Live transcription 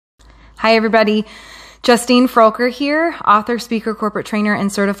Hi, everybody. Justine Froelker here, author, speaker, corporate trainer,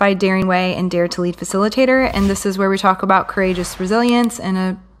 and certified Daring Way and Dare to Lead Facilitator. And this is where we talk about courageous resilience in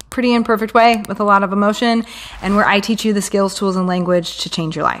a pretty imperfect way with a lot of emotion, and where I teach you the skills, tools, and language to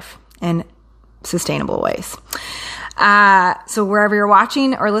change your life in sustainable ways. So wherever you're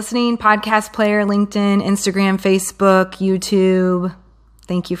watching or listening, podcast player, LinkedIn, Instagram, Facebook, YouTube,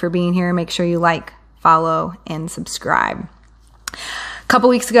 thank you for being here. Make sure you like, follow, and subscribe. A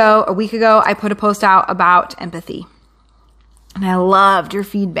week ago, I put a post out about empathy. And I loved your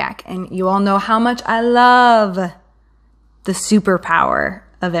feedback. And you all know how much I love the superpower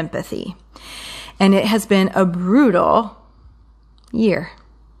of empathy. And it has been a brutal year.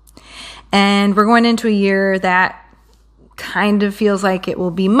 And we're going into a year that kind of feels like it will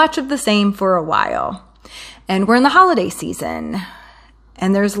be much of the same for a while. And we're in the holiday season.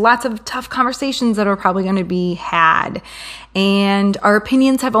 And there's lots of tough conversations that are probably going to be had. And our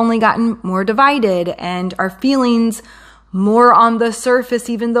opinions have only gotten more divided, and our feelings more on the surface,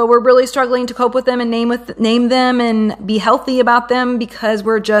 even though we're really struggling to cope with them and name them and be healthy about them, because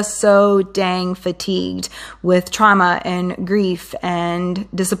we're just so dang fatigued with trauma and grief and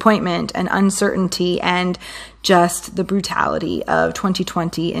disappointment and uncertainty and just the brutality of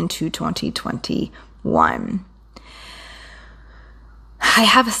 2020 into 2021. I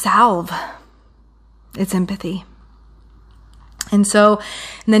have a salve. It's empathy. And so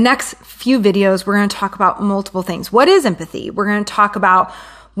in the next few videos, we're going to talk about multiple things. What is empathy? We're going to talk about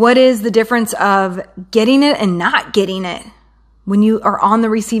what is the difference of getting it and not getting it. When you are on the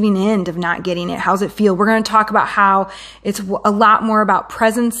receiving end of not getting it, how does it feel? We're going to talk about how it's a lot more about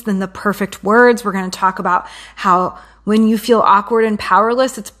presence than the perfect words. We're going to talk about how when you feel awkward and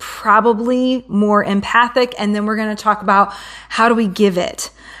powerless, it's probably more empathic. And then we're going to talk about how do we give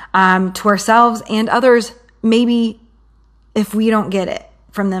it to ourselves and others, maybe if we don't get it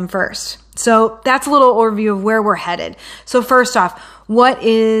from them first. So that's a little overview of where we're headed. So first off, what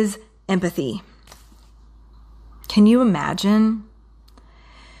is empathy? Can you imagine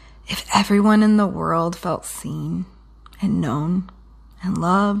if everyone in the world felt seen and known and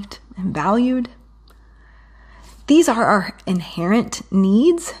loved and valued? These are our inherent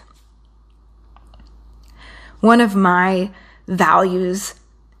needs. One of my values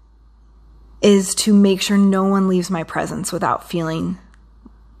is to make sure no one leaves my presence without feeling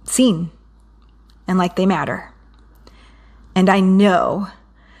seen and like they matter. And I know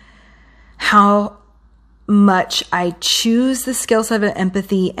how much I choose the skill set of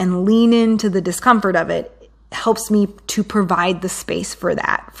empathy and lean into the discomfort of it helps me to provide the space for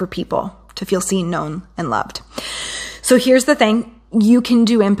that, for people to feel seen, known, and loved. So here's the thing. You can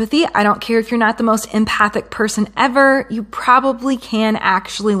do empathy. I don't care if you're not the most empathic person ever. You probably can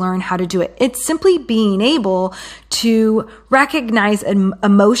actually learn how to do it. It's simply being able to recognize an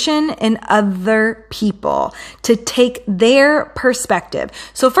emotion in other people, to take their perspective.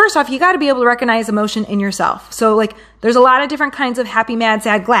 So first off, you got to be able to recognize emotion in yourself. So like there's a lot of different kinds of happy, mad,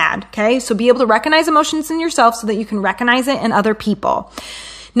 sad, glad. Okay. So be able to recognize emotions in yourself so that you can recognize it in other people.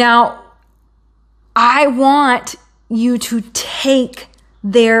 Now, I want you to take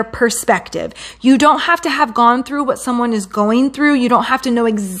their perspective. You don't have to have gone through what someone is going through. You don't have to know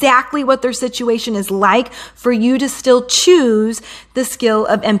exactly what their situation is like for you to still choose the skill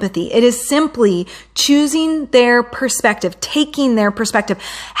of empathy. It is simply choosing their perspective, taking their perspective,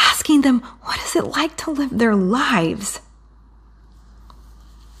 asking them, what is it like to live their lives?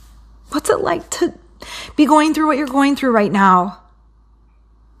 What's it like to be going through what you're going through right now?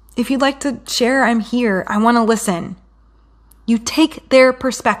 If you'd like to share, I'm here. I want to listen. You take their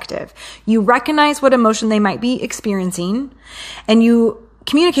perspective. You recognize what emotion they might be experiencing, and you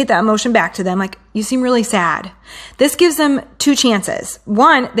communicate that emotion back to them. Like, you seem really sad. This gives them two chances.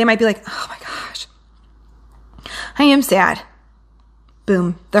 One, they might be like, oh my gosh, I am sad.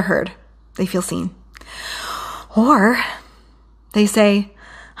 Boom, they're heard. They feel seen. Or they say,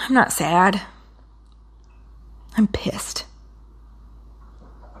 I'm not sad. I'm pissed.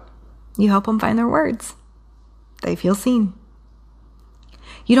 You help them find their words. They feel seen.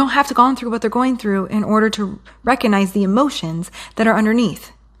 You don't have to go through what they're going through in order to recognize the emotions that are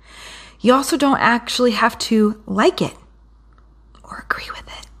underneath. You also don't actually have to like it or agree with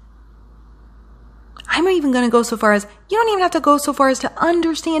it. I'm even going to go so far as, you don't even have to go so far as to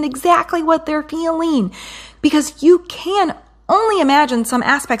understand exactly what they're feeling, because you can only imagine some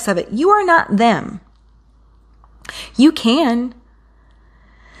aspects of it. You are not them. You can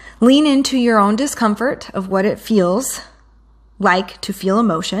lean into your own discomfort of what it feels like to feel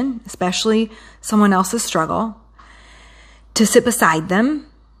emotion, especially someone else's struggle, to sit beside them,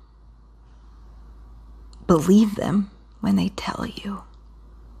 believe them when they tell you.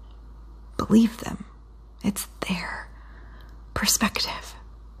 believe them. It's their perspective.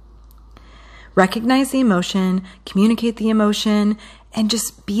 Recognize the emotion, communicate the emotion, and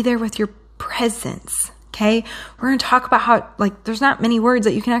just be there with your presence. Okay? We're going to talk about how, there's not many words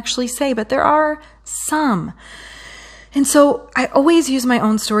that you can actually say, but there are some. And so I always use my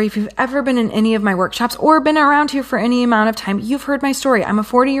own story. If you've ever been in any of my workshops or been around here for any amount of time, you've heard my story. I'm a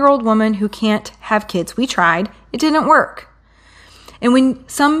 40-year-old woman who can't have kids. We tried. It didn't work. And when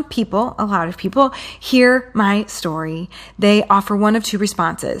some people, a lot of people, hear my story, they offer one of two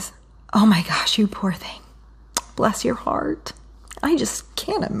responses. Oh my gosh, you poor thing. Bless your heart. I just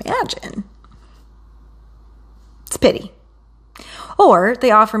can't imagine. It's pity. Or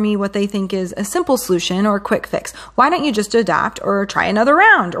they offer me what they think is a simple solution or a quick fix. Why don't you just adopt or try another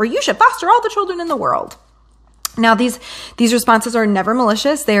round? Or you should foster all the children in the world. Now, these responses are never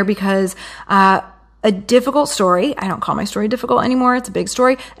malicious. They are because a difficult story, I don't call my story difficult anymore, it's a big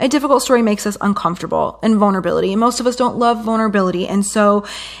story. A difficult story makes us uncomfortable and vulnerability. And most of us don't love vulnerability. And so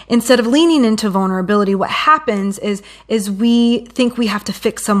instead of leaning into vulnerability, what happens is we think we have to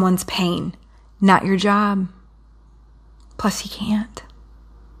fix someone's pain. Not your job. Plus, you can't.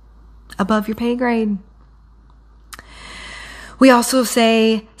 Above your pay grade. We also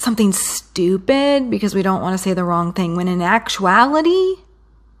say something stupid because we don't want to say the wrong thing, when in actuality,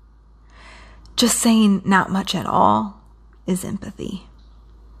 just saying not much at all is empathy.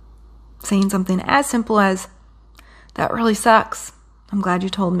 Saying something as simple as, that really sucks. I'm glad you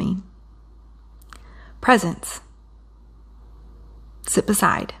told me. Presence. Sit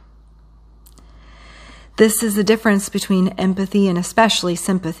beside. This is the difference between empathy and especially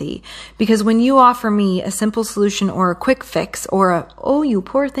sympathy. Because when you offer me a simple solution or a quick fix or a, oh, you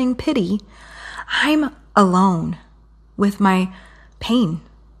poor thing, pity, I'm alone with my pain.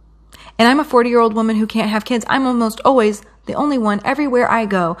 And I'm a 40-year-old woman who can't have kids. I'm almost always the only one everywhere I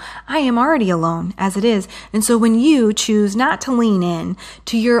go. I am already alone as it is. And so when you choose not to lean in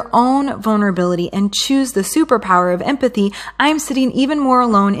to your own vulnerability and choose the superpower of empathy, I'm sitting even more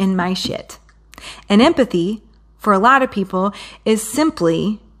alone in my shit. And empathy, for a lot of people, is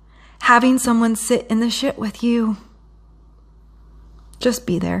simply having someone sit in the shit with you. Just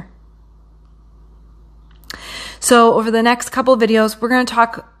be there. So over the next couple of videos, we're going to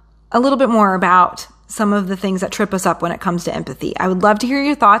talk a little bit more about some of the things that trip us up when it comes to empathy. I would love to hear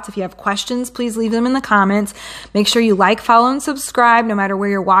your thoughts. If you have questions, please leave them in the comments. Make sure you like, follow, and subscribe no matter where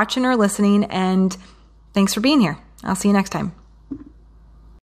you're watching or listening. And thanks for being here. I'll see you next time.